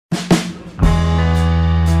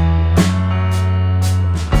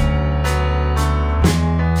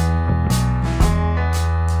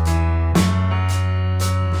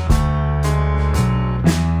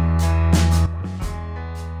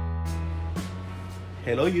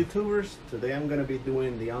Hello YouTubers, today I'm going to be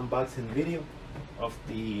doing the unboxing video of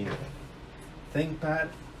the ThinkPad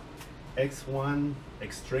X1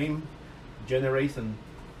 Extreme Generation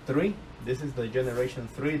 3. This is the Generation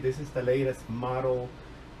 3. This is the latest model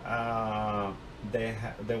that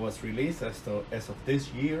was released as of this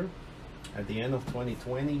year at the end of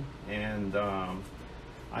 2020, and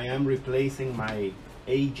I am replacing my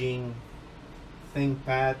aging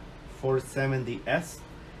ThinkPad 470S,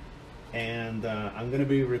 and I'm going to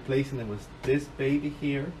be replacing it with this baby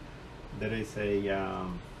here. That is it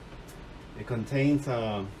contains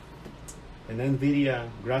an NVIDIA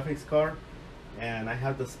graphics card, and I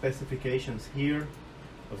have the specifications here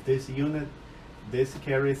of this unit. This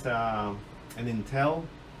carries an Intel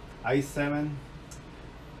i7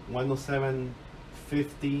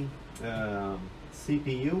 10750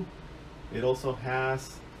 CPU. It also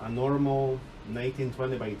has a normal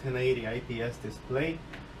 1920 by 1080 IPS display,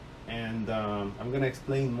 and I'm going to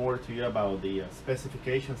explain more to you about the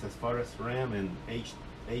specifications as far as RAM and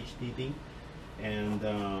HDD and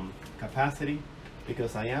capacity,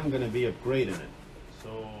 because I am going to be upgrading it.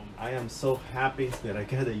 So I am so happy that I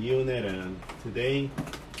got a unit, and today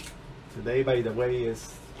by the way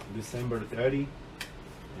is December 30,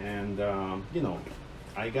 and you know,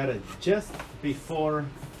 I got it just before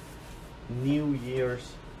New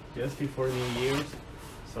Year's.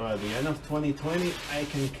 So at the end of 2020, I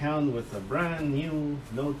can count with a brand new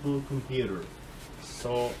notebook computer.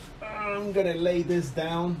 So I'm gonna lay this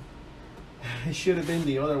down. It should have been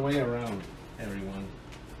the other way around, everyone.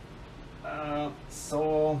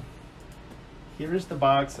 So here is the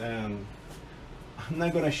box, and I'm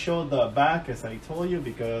not gonna show the back as I told you,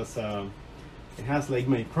 because it has like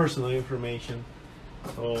my personal information.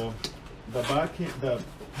 So the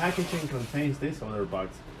packaging contains this other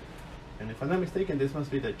box, and if I'm not mistaken, this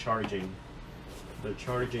must be the charging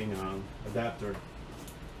adapter.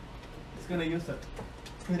 It's gonna use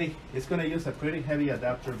a pretty heavy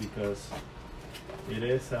adapter, because it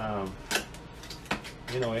is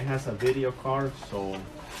you know, it has a video card, so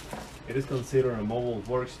it is considered a mobile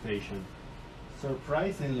workstation.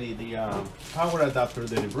 Surprisingly, the power adapter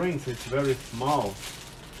that it brings is very small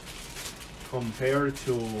compared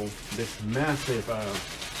to this massive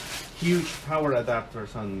huge power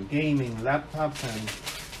adapters on gaming laptops and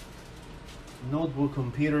notebook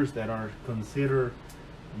computers that are considered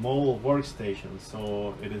mobile workstations.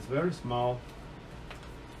 So it is very small.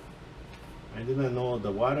 I didn't know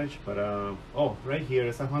the wattage, but oh, right here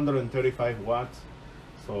it's 135 watts,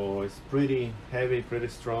 so it's pretty heavy, pretty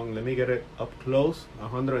strong. Let me get it up close.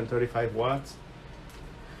 135 watts.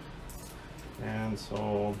 And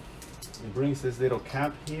so it brings this little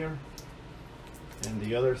cap here, and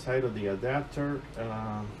the other side of the adapter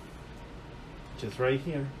just right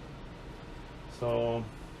here. So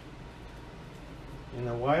in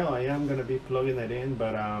a while I am going to be plugging it in,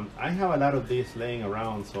 but I have a lot of these laying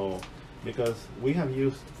around, so because we have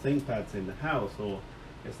used ThinkPads in the house, so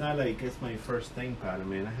it's not like it's my first ThinkPad. I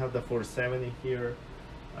mean, I have the 470 here.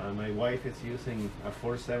 My wife is using a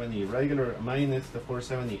 470 regular. Mine is the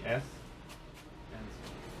 470S.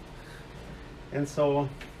 And so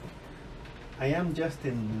I am just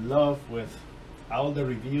in love with all the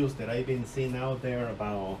reviews that I've been seeing out there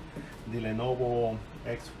about the Lenovo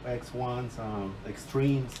X1's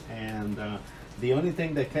Extremes, and the only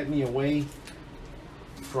thing that kept me away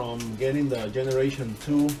from getting the Generation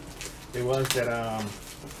 2, it was that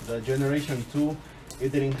the Generation 2,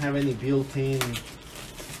 it didn't have any built-in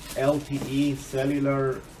LTE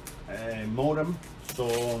cellular modem,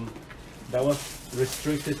 so that was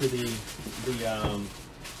restricted to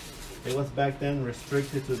it was back then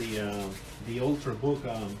restricted to the Ultrabook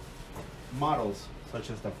models, such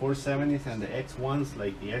as the 470s and the X1s,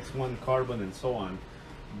 like the X1 Carbon and so on.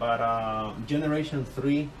 But Generation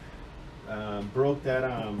 3 broke that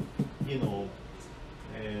you know,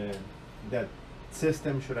 that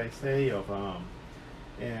system, should I say, of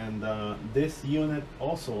and this unit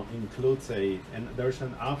also includes and there's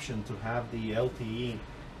an option to have the LTE,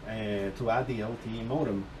 to add the LTE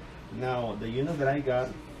modem. Now the unit that I got,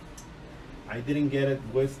 I didn't get it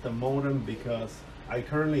with the modem, because I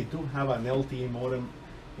currently do have an LTE modem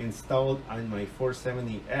installed on my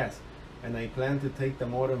 470S, and I plan to take the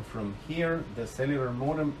modem from here, the cellular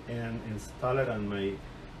modem, and install it on my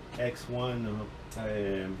X1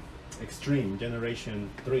 Extreme Generation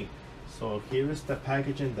 3. So here is the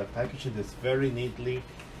packaging. The packaging is very neatly.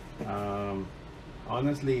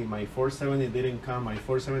 Honestly, my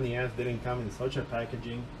 470S didn't come in such a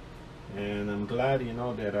packaging, and I'm glad, you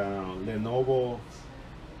know, that Lenovo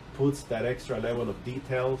puts that extra level of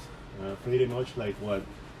details, pretty much like what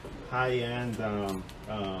high-end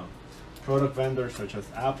product vendors such as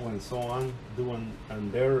Apple and so on do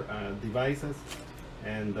on their devices.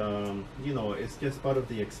 And you know, it's just part of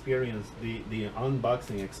the experience, the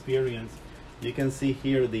unboxing experience. You can see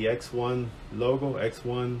here the X1 logo,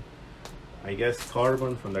 X1, I guess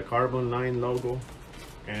carbon, from the carbon line logo,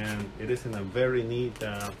 and it is in a very neat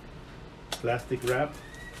plastic wrap.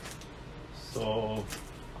 So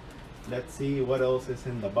let's see what else is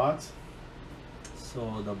in the box.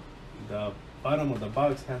 So the bottom of the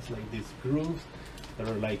box has like these grooves that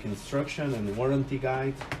are like instruction and warranty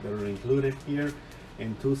guides that are included here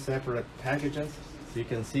in two separate packages. So you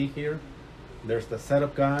can see here, there's the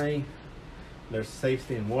setup guide, there's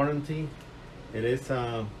safety and warranty. It is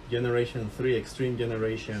generation 3, extreme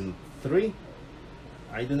generation 3.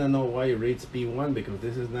 I do not know why it reads P1, because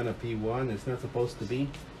this is not a P1, it's not supposed to be.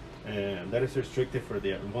 That is restricted for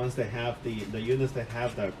the ones that have the units that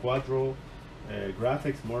have the quadro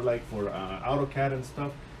graphics, more like for AutoCAD and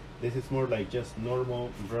stuff. This is more like just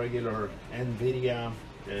normal, regular NVIDIA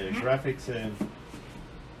graphics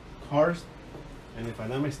cards. And if I'm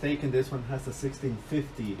not mistaken, this one has a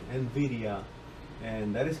 1650 NVIDIA,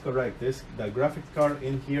 and that is correct. The graphics card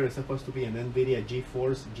in here is supposed to be an NVIDIA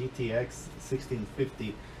GeForce GTX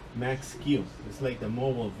 1650 Max Q. It's like the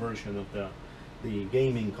mobile version of the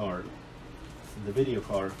gaming card, the video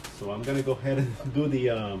card. So I'm gonna go ahead and do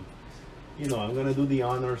the you know, I'm gonna do the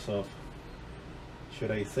honors of,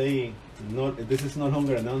 should I say, this is no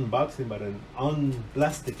longer an unboxing, but an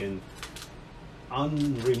unplasticking,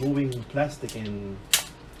 unremoving plastic, and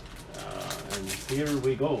here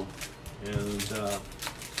we go. And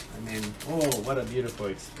I mean, oh, what a beautiful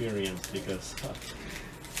experience, because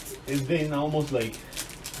it's been almost like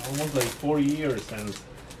 4 years since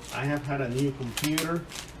I have had a new computer,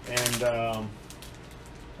 and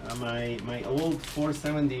my old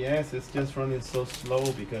 470S is just running so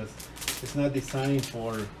slow because it's not designed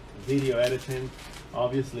for video editing.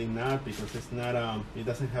 Obviously not, because it's not it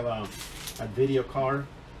doesn't have a video card.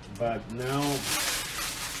 But now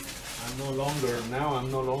I'm no longer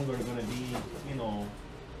gonna be, you know,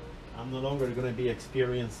 I'm no longer gonna be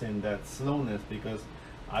experiencing that slowness, because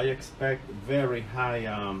I expect very high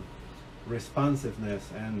responsiveness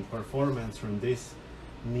and performance from this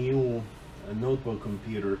new notebook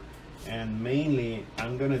computer. And mainly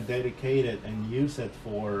I'm gonna dedicate it and use it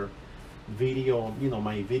for video, you know,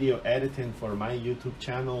 my video editing for my YouTube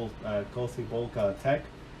channel, Cozy Volca Tech.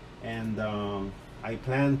 And I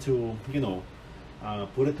plan to, you know,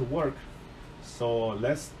 put it to work. So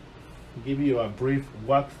let's give you a brief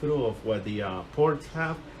walkthrough of what the ports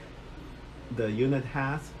have, the unit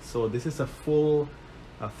has. So this is a full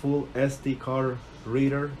SD card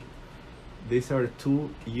reader. These are two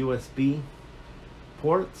USB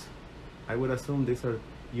ports. I would assume these are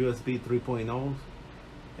USB 3.0.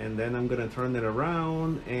 And then I'm gonna turn it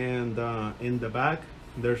around, and in the back,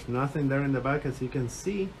 there's nothing there in the back, as you can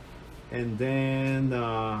see. And then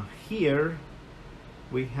here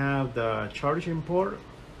we have the charging port,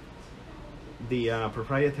 the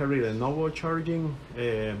proprietary Lenovo charging,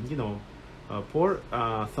 you know, port,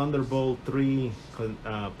 Thunderbolt 3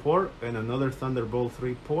 port, and another Thunderbolt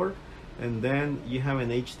 3 port. And then you have an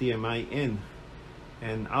HDMI in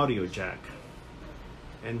and audio jack.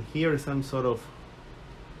 And here is some sort of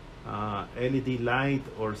LED light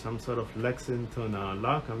or some sort of Lexington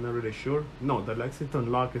lock. I'm not really sure. No, the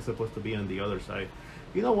Lexington lock is supposed to be on the other side.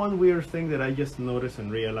 You know, one weird thing that I just noticed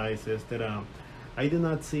and realized is that I do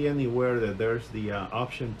not see anywhere that there's the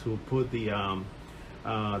option to put the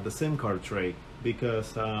SIM card tray,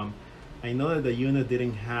 because I know that the unit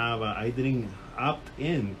didn't have, I didn't opt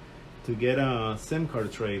in to get a SIM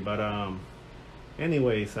card tray, but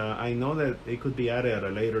anyways, I know that it could be added at a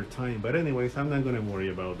later time. But anyways, I'm not going to worry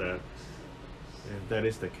about that if that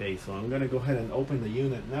is the case. So I'm going to go ahead and open the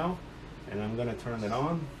unit now, and I'm going to turn it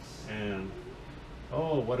on. And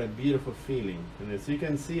oh, what a beautiful feeling. And as you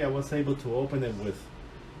can see, I was able to open it with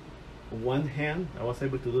one hand. I was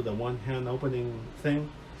able to do the one hand opening thing.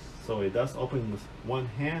 So it does open with one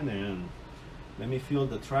hand. And let me feel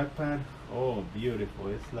the trackpad. Oh, beautiful.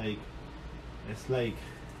 It's like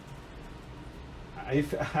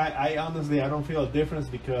I honestly, I don't feel a difference,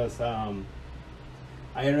 because I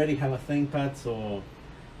already have a ThinkPad. So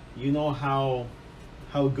you know how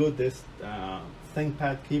good this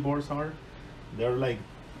ThinkPad keyboards are. They're like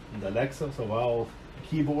the Lexus of all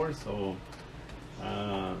keyboards. So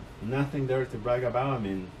nothing there to brag about. I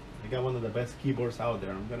mean, I got one of the best keyboards out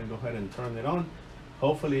there. I'm gonna go ahead and turn it on.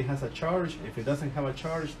 Hopefully it has a charge. If it doesn't have a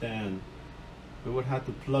charge, then we would have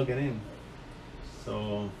to plug it in.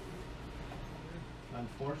 So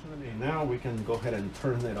unfortunately, now we can go ahead and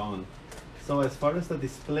turn it on. So as far as the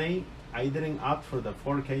display, I didn't opt for the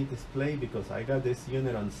 4K display because I got this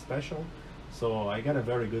unit on special, so I got a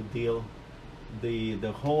very good deal.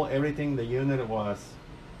 The whole everything, the unit was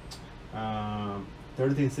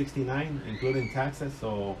 $1369 including taxes,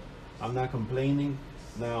 so I'm not complaining.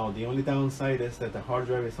 Now the only downside is that the hard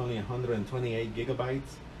drive is only 128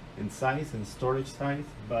 gigabytes in size, in storage size,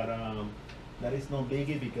 but that is no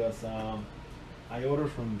biggie because I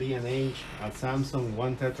ordered from B&H a Samsung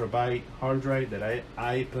 1 terabyte hard drive that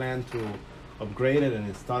I plan to upgrade it and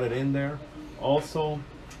install it in there. Also,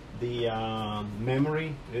 the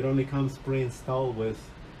memory, it only comes pre-installed with,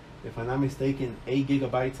 if I'm not mistaken, 8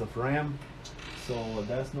 gigabytes of RAM. So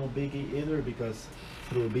that's no biggie either, because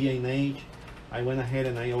through B&H, I went ahead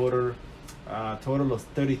and I ordered a total of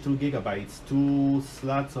 32 gigabytes, 2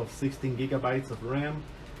 slots of 16 gigabytes of RAM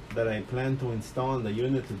that I plan to install in the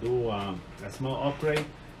unit to do a small upgrade.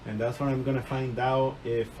 And that's where I'm gonna find out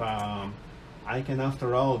if I can,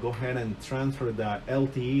 after all, go ahead and transfer the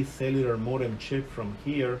LTE cellular modem chip from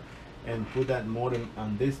here and put that modem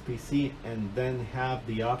on this PC, and then have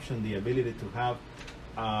the option, the ability to have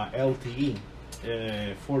LTE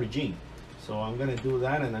 4G. So I'm gonna do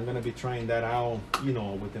that, and I'm gonna be trying that out, you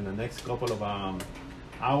know, within the next couple of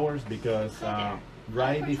hours, because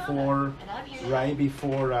right before I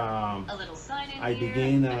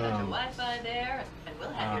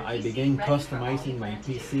begin customizing my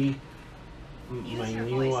PC, my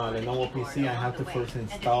new Lenovo PC, I have to first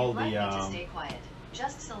install the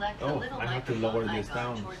I have to lower this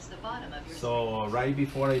down. So right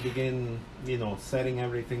before I begin, you know, setting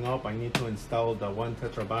everything up, I need to install the 1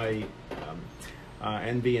 terabyte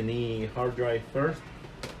NVMe hard drive first,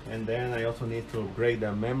 and then I also need to upgrade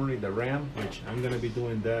the memory, the RAM, which I'm gonna be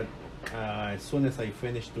doing that as soon as I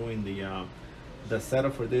finish doing the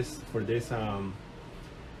setup for this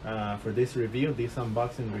review, this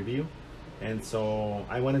unboxing review. And so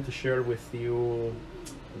I wanted to share with you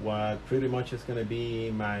what pretty much is going to be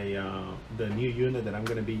my the new unit that I'm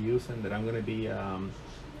going to be using, that I'm going to be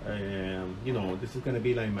you know, this is going to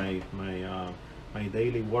be like my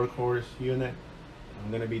daily workhorse unit. I'm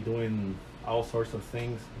going to be doing all sorts of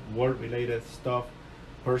things, work related stuff,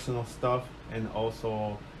 personal stuff, and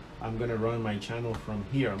also I'm going to run my channel from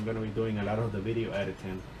here. I'm going to be doing a lot of the video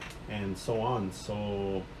editing and so on.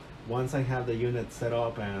 So once I have the unit set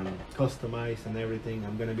up and customized and everything,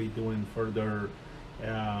 I'm going to be doing further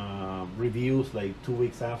reviews, like 2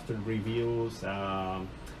 weeks after reviews. I'm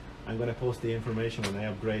going to post the information when I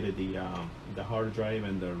upgraded the hard drive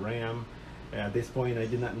and the RAM. At this point, I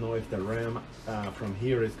did not know if the RAM from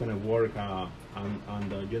here is going to work on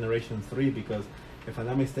the generation 3, because if I'm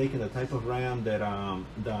not mistaken, the type of RAM that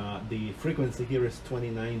the frequency here is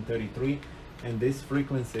 2933, and this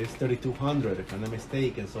frequency is 3200 if I'm not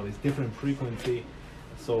mistaken, so it's different frequency.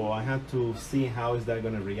 So I have to see how is that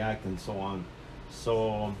going to react and so on.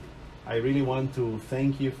 So I really want to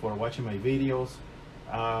thank you for watching my videos,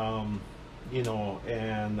 you know,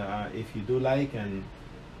 and if you do like and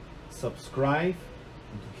subscribe,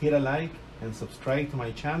 hit a like and subscribe to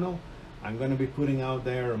my channel. I'm going to be putting out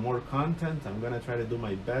there more content. I'm going to try to do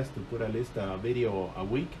my best to put at least a video a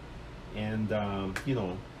week, and you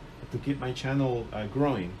know, to keep my channel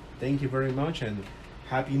growing. Thank you very much, and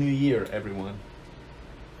Happy New Year, everyone.